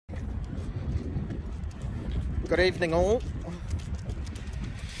Good evening all.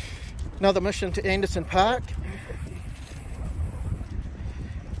 Another mission to Anderson Park.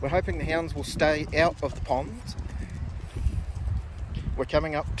 We're hoping the hounds will stay out of the ponds. We're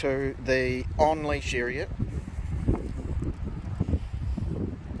coming up to the on-leash area.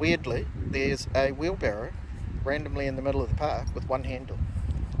 Weirdly, there's a wheelbarrow randomly in the middle of the park with one handle.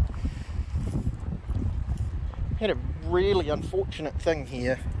 Had a really unfortunate thing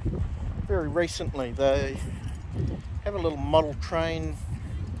here very recently. They have a little model train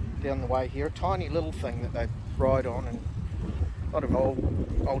down the way here, a tiny little thing that they ride on, and a lot of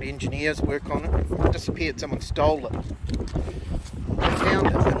old engineers work on it. It disappeared, someone stole it. They found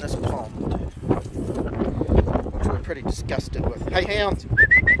it in this pond, which we're pretty disgusted with. Hey hounds,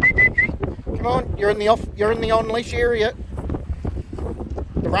 come on, you're in the on-leash area.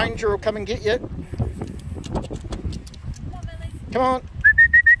 The ranger will come and get you. Come on.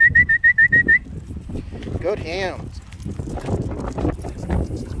 Good hounds.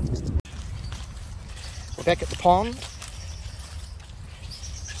 We're back at the pond.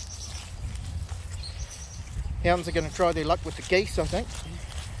 Hounds are going to try their luck with the geese, I think.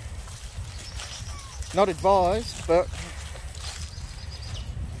 Not advised, but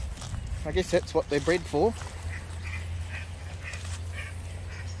I guess that's what they're bred for.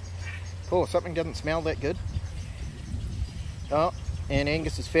 Oh, something doesn't smell that good. Oh, and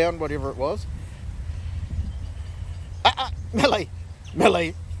Angus has found whatever it was.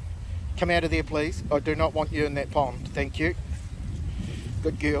 Millie, come out of there please. I do not want you in that pond, thank you.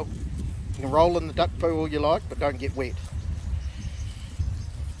 Good girl. You can roll in the duck poo all you like, but don't get wet.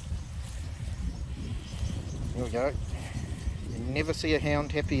 Here we go. You never see a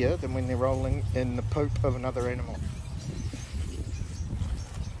hound happier than when they're rolling in the poop of another animal.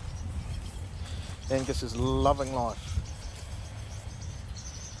 Angus is loving life.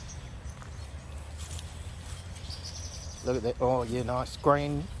 Look at that. Oh yeah, nice.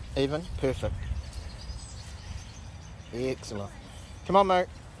 Green, even. Perfect. Excellent. Come on, mate.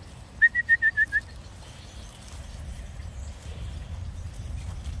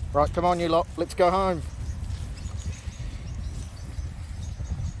 Right, come on you lot. Let's go home.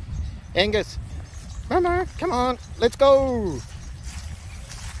 Angus. Mama, come on. Let's go.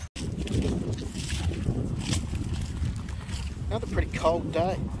 Another pretty cold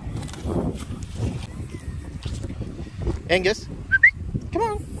day. Angus, come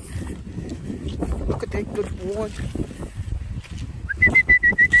on. Look at that good boy.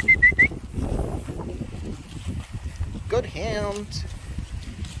 Good hound.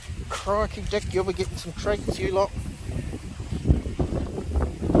 Crikey, Dick, you'll be getting some treats, you lot.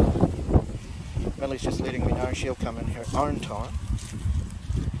 Millie's just letting me know she'll come in her own time.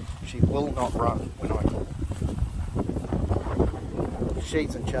 She will not run when I call.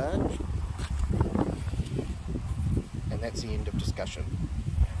 She's in charge. That's the end of discussion.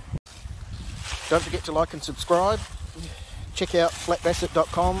 Don't forget to like and subscribe. Check out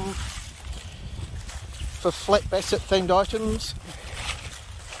flatbasset.com for flat basset themed items,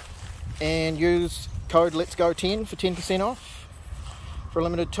 and use code Let's Go 10 for 10% off for a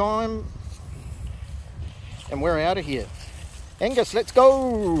limited time. And we're out of here. Angus, let's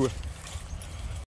go.